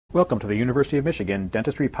Welcome to the University of Michigan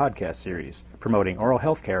Dentistry podcast series, promoting oral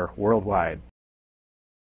health care worldwide.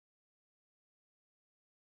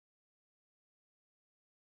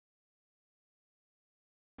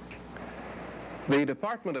 The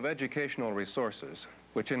Department of Educational Resources,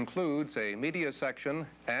 which includes a media section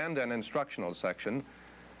and an instructional section,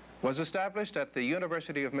 was established at the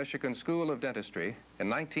University of Michigan School of Dentistry in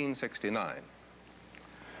 1969.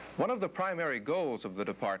 One of the primary goals of the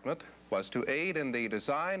department was to aid in the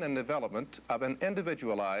design and development of an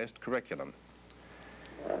individualized curriculum.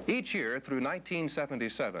 Each year through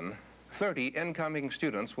 1977, 30 incoming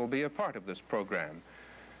students will be a part of this program,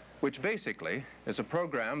 which basically is a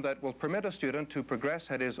program that will permit a student to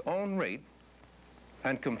progress at his own rate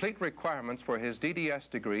and complete requirements for his DDS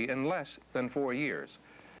degree in less than 4 years.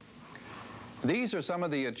 These are some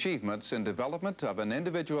of the achievements in development of an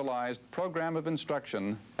individualized program of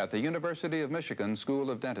instruction at the University of Michigan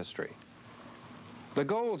School of Dentistry. The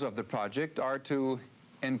goals of the project are to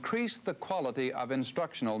increase the quality of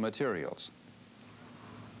instructional materials,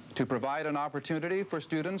 to provide an opportunity for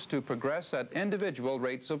students to progress at individual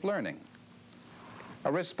rates of learning,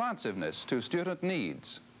 a responsiveness to student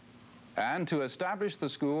needs, and to establish the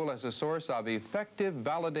school as a source of effective,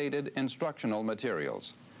 validated instructional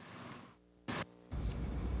materials.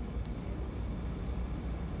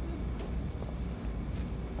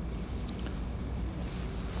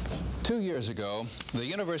 Two years ago, the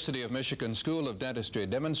University of Michigan School of Dentistry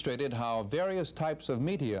demonstrated how various types of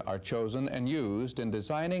media are chosen and used in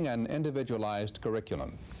designing an individualized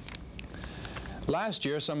curriculum. Last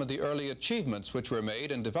year, some of the early achievements which were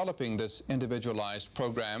made in developing this individualized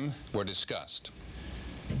program were discussed.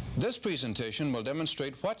 This presentation will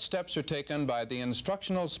demonstrate what steps are taken by the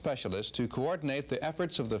instructional specialists to coordinate the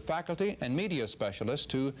efforts of the faculty and media specialists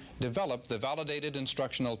to develop the validated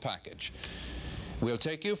instructional package. We'll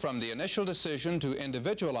take you from the initial decision to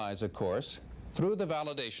individualize a course through the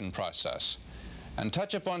validation process and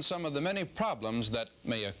touch upon some of the many problems that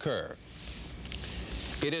may occur.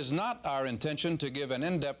 It is not our intention to give an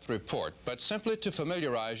in-depth report, but simply to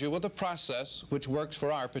familiarize you with the process which works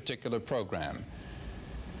for our particular program.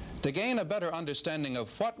 To gain a better understanding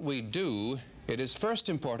of what we do, it is first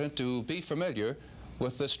important to be familiar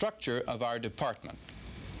with the structure of our department.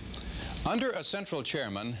 Under a central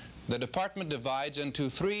chairman, the department divides into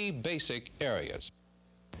 3 basic areas.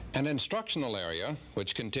 An instructional area,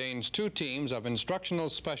 which contains 2 teams of instructional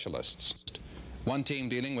specialists, one team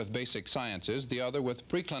dealing with basic sciences, the other with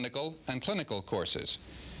preclinical and clinical courses.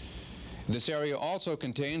 This area also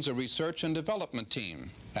contains a research and development team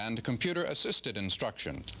and computer-assisted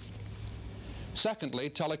instruction. Secondly,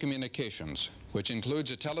 telecommunications, which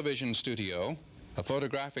includes a television studio, a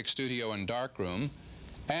photographic studio and darkroom,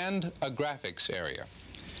 and a graphics area.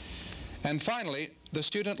 And finally, the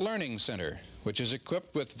Student Learning Center, which is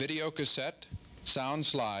equipped with video cassette, sound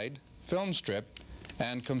slide, film strip,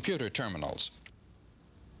 and computer terminals.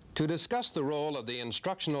 To discuss the role of the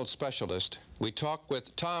instructional specialist, we talk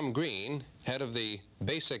with Tom Green, head of the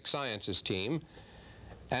Basic Sciences team,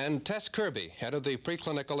 and Tess Kirby, head of the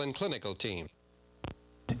Preclinical and Clinical team.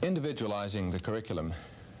 Individualizing the curriculum,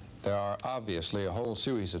 there are obviously a whole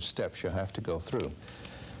series of steps you have to go through.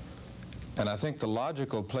 And I think the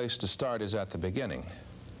logical place to start is at the beginning.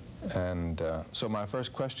 And so my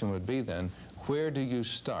first question would be then, where do you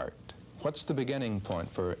start? What's the beginning point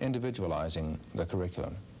for individualizing the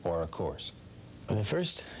curriculum or a course? Well, the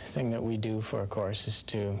first thing that we do for a course is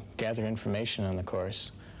to gather information on the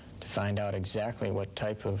course to find out exactly what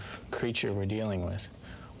type of creature we're dealing with.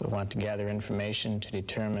 We want to gather information to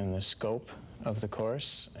determine the scope of the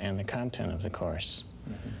course and the content of the course.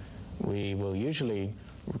 We will usually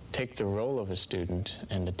take the role of a student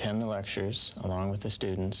and attend the lectures along with the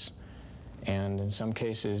students, and in some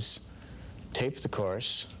cases tape the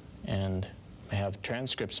course and have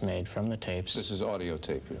transcripts made from the tapes. This is audio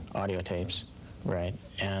tape here. Audio tapes, right,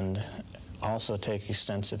 and also take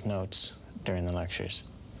extensive notes during the lectures.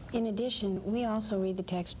 In addition, we also read the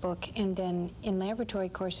textbook, and then in laboratory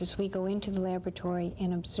courses we go into the laboratory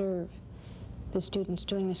and observe the students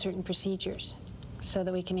doing the certain procedures, so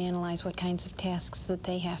that we can analyze what kinds of tasks that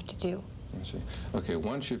they have to do. I see. Okay,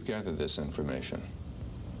 once you've gathered this information,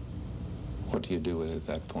 what do you do with it at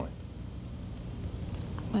that point?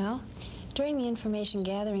 Well, during the information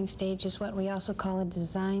gathering stage is what we also call a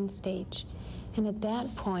design stage. And at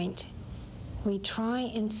that point, we try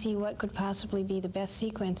and see what could possibly be the best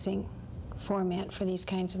sequencing format for these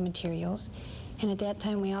kinds of materials. And at that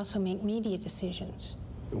time, we also make media decisions.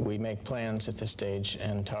 We make plans at this stage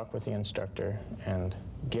and talk with the instructor and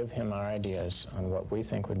give him our ideas on what we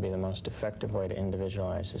think would be the most effective way to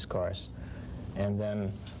individualize his course. And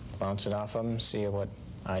then bounce it off of him, see what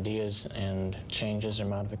ideas and changes or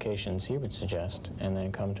modifications he would suggest, and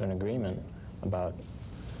then come to an agreement about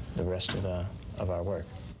the rest of our work.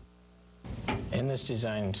 In this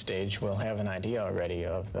design stage, we'll have an idea already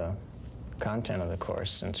of the content of the course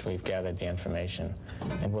since we've gathered the information,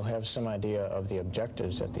 and we'll have some idea of the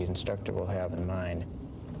objectives that the instructor will have in mind.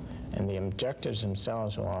 And the objectives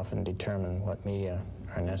themselves will often determine what media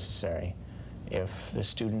are necessary. If the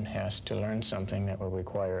student has to learn something that will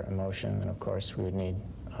require emotion, then of course we would need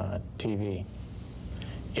TV.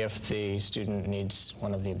 If the student needs,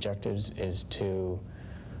 one of the objectives is to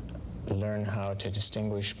learn how to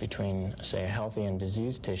distinguish between, say, a healthy and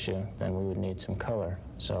diseased tissue, then we would need some color.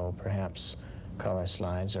 So perhaps color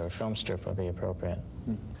slides or a film strip would be appropriate.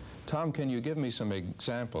 Tom, can you give me some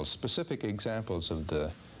examples, specific examples of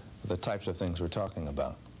the types of things we're talking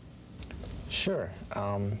about? Sure.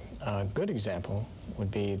 A good example would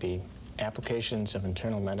be the Applications of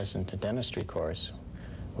Internal Medicine to Dentistry course,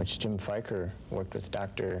 which Jim Fiker worked with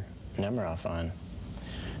Dr. Nemiroff on.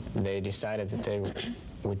 They decided that they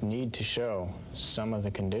would need to show some of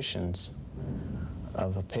the conditions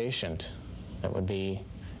of a patient that would be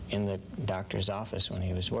in the doctor's office when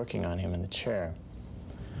he was working on him in the chair.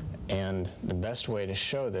 And the best way to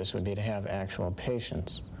show this would be to have actual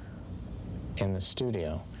patients in the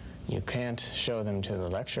studio. You can't show them to the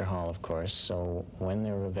lecture hall, of course, so when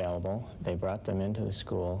they were available, they brought them into the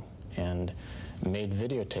school and made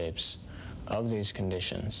videotapes of these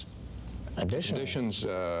conditions. Additionally, conditions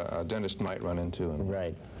a dentist might run into.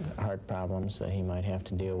 Right. Heart problems that he might have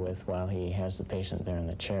to deal with while he has the patient there in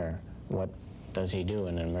the chair. What does he do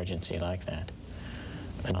in an emergency like that?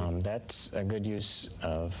 That's a good use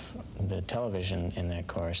of the television in that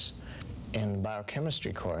course. In the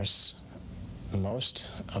biochemistry course,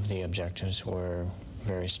 most of the objectives were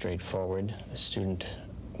very straightforward. The student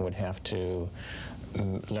would have to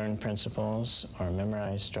learn principles or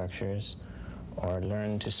memorize structures or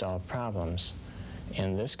learn to solve problems.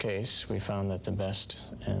 In this case, we found that the best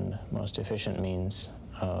and most efficient means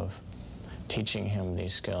of teaching him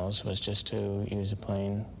these skills was just to use a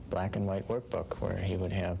plain black and white workbook where he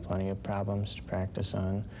would have plenty of problems to practice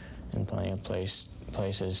on and plenty of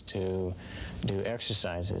places to do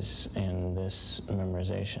exercises in this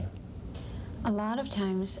memorization. A lot of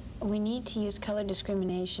times we need to use color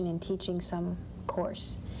discrimination in teaching some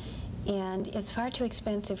course. And it's far too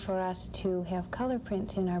expensive for us to have color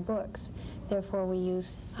prints in our books. Therefore, we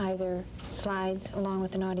use either slides along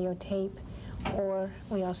with an audio tape, or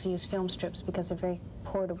we also use film strips because they're very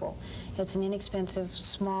portable. It's an inexpensive,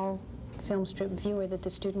 small film strip viewer that the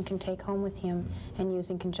student can take home with him and use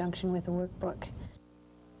in conjunction with a workbook.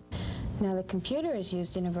 Now, the computer is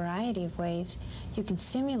used in a variety of ways. You can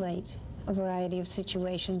simulate a variety of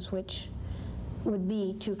situations which would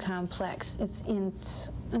be too complex. It's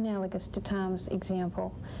analogous to Tom's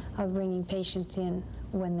example of bringing patients in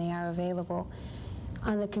when they are available.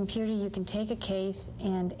 On the computer, you can take a case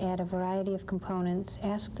and add a variety of components,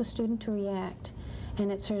 ask the student to react,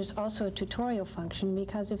 and it serves also a tutorial function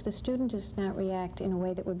because if the student does not react in a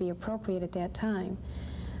way that would be appropriate at that time,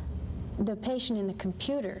 the patient in the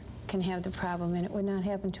computer can have the problem and it would not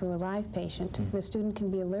happen to a live patient. The student can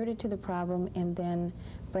be alerted to the problem and then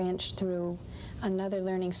branch through another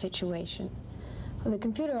learning situation. The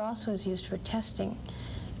computer also is used for testing.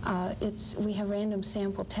 We have random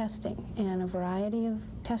sample testing, and a variety of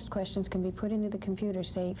test questions can be put into the computer,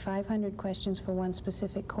 say 500 questions for one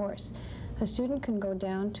specific course. A student can go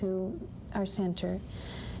down to our center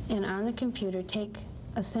and on the computer take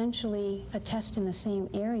essentially a test in the same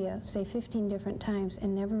area, say 15 different times,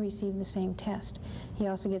 and never receive the same test. He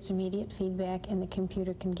also gets immediate feedback, and the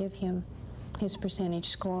computer can give him his percentage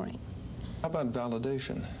scoring. How about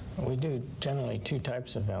validation? We do generally two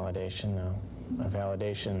types of validation, a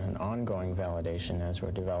validation and ongoing validation as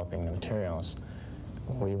we're developing the materials.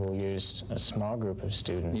 We will use a small group of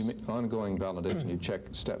students. You mean ongoing validation, you check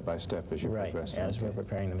step by step as you progress. Right, as we're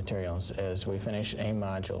preparing the materials. As we finish a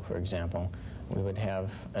module, for example, we would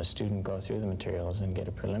have a student go through the materials and get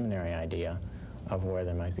a preliminary idea of where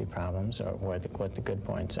there might be problems or what the good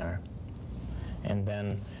points are. And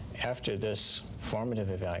then after this formative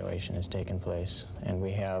evaluation has taken place and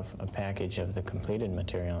we have a package of the completed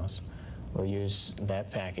materials, we'll use that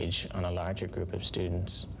package on a larger group of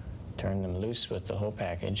students, turn them loose with the whole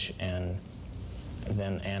package, and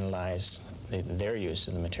then analyze their use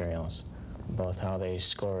of the materials, both how they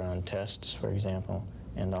score on tests, for example,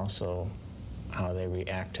 and also how they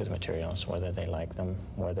react to the materials, whether they like them,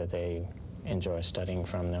 whether they enjoy studying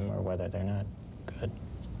from them, or whether they're not good.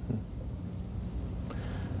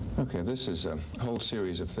 Okay, this is a whole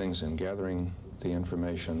series of things in gathering the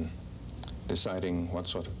information, deciding what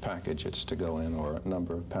sort of package it's to go in, or a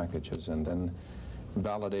number of packages, and then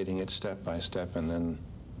validating it step by step, and then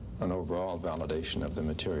an overall validation of the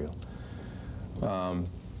material.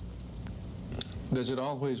 Does it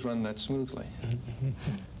always run that smoothly?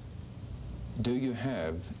 Do you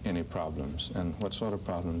have any problems, and what sort of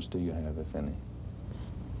problems do you have, if any?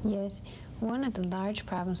 Yes, one of the large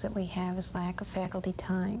problems that we have is lack of faculty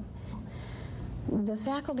time. The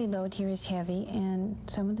faculty load here is heavy, and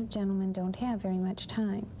some of the gentlemen don't have very much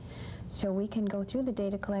time. So we can go through the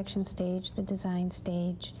data collection stage, the design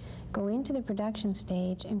stage, go into the production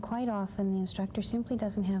stage, and quite often the instructor simply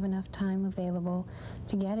doesn't have enough time available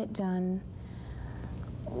to get it done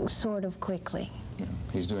sort of quickly. Yeah.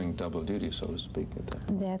 He's doing double duty, so to speak, at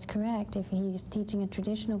that. That's correct. If he's teaching a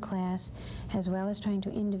traditional class, as well as trying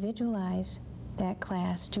to individualize that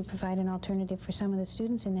class to provide an alternative for some of the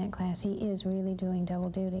students in that class, he is really doing double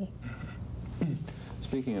duty.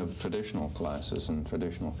 Speaking of traditional classes and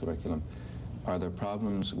traditional curriculum, are there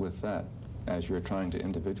problems with that as you're trying to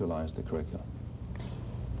individualize the curriculum?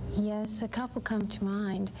 Yes, a couple come to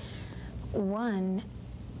mind. One,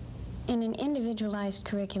 in an individualized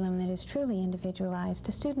curriculum that is truly individualized,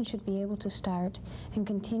 a student should be able to start and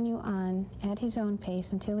continue on at his own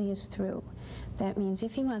pace until he is through. That means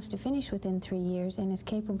if he wants to finish within 3 years and is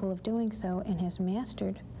capable of doing so and has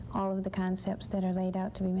mastered all of the concepts that are laid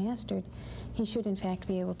out to be mastered, he should in fact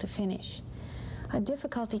be able to finish. A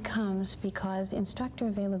difficulty comes because instructor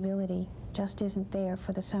availability just isn't there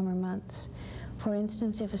for the summer months. For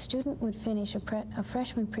instance, if a student would finish a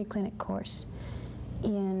freshman preclinic course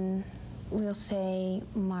in, we'll say,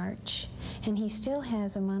 March, and he still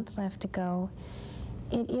has a month left to go,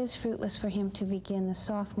 it is fruitless for him to begin the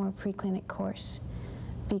sophomore preclinic course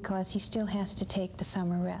because he still has to take the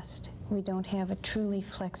summer rest. We don't have a truly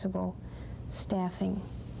flexible staffing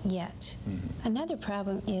yet. Another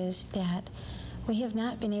problem is that we have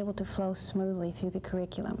not been able to flow smoothly through the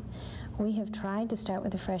curriculum. We have tried to start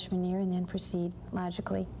with the freshman year and then proceed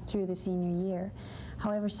logically through the senior year.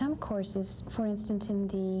 However, some courses, for instance in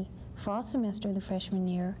the fall semester of the freshman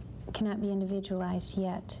year, cannot be individualized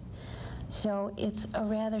yet. So it's a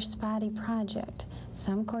rather spotty project.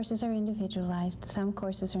 Some courses are individualized, some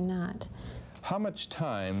courses are not. How much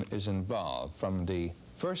time is involved from the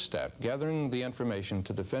first step, gathering the information,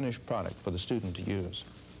 to the finished product for the student to use?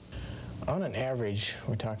 On an average,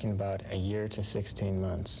 we're talking about a year to 16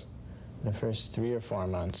 months. The first 3 or 4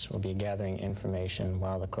 months will be gathering information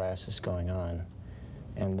while the class is going on.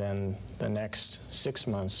 And then the next 6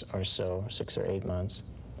 months or so, 6 or 8 months,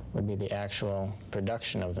 would be the actual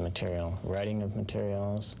production of the material, writing of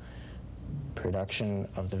materials, production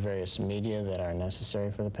of the various media that are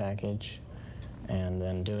necessary for the package, and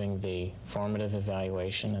then doing the formative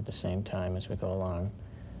evaluation at the same time as we go along.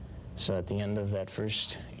 So at the end of that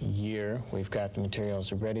first year, we've got the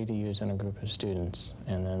materials ready to use in a group of students,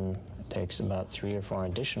 and then it takes about 3 or 4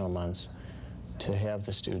 additional months to have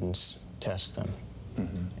the students test them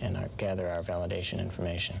and gather our validation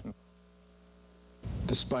information.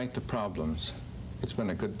 Despite the problems, it's been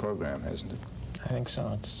a good program, hasn't it? I think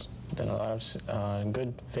so. It's been a lot of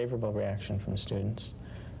good, favorable reaction from students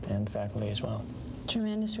and faculty as well.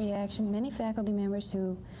 Tremendous reaction. Many faculty members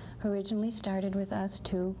who originally started with us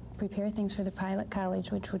to prepare things for the pilot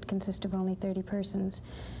college, which would consist of only 30 persons,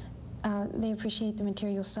 they appreciate the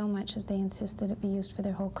material so much that they insist that it be used for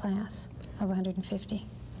their whole class of 150.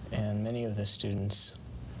 And many of the students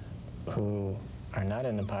who are not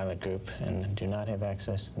in the pilot group and do not have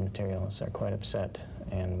access to the materials are quite upset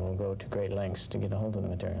and will go to great lengths to get a hold of the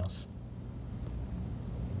materials.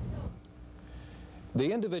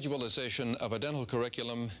 The individualization of a dental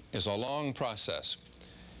curriculum is a long process.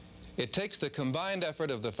 It takes the combined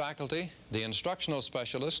effort of the faculty, the instructional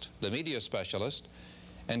specialist, the media specialist,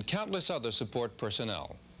 and countless other support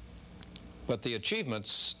personnel. But the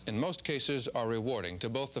achievements, in most cases, are rewarding to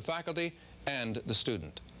both the faculty and the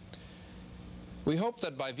student. We hope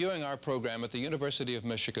that by viewing our program at the University of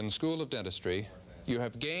Michigan School of Dentistry, you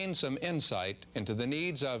have gained some insight into the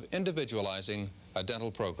needs of individualizing a dental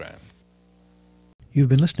program. You've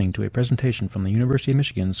been listening to a presentation from the University of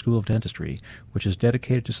Michigan School of Dentistry, which is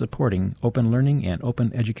dedicated to supporting open learning and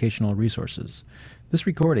open educational resources. This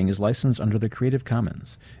recording is licensed under the Creative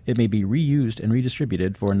Commons. It may be reused and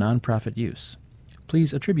redistributed for nonprofit use.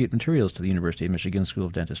 Please attribute materials to the University of Michigan School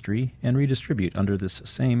of Dentistry and redistribute under this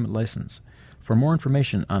same license. For more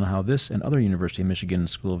information on how this and other University of Michigan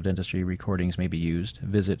School of Dentistry recordings may be used,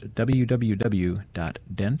 visit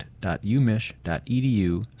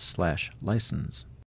www.dent.umich.edu/license.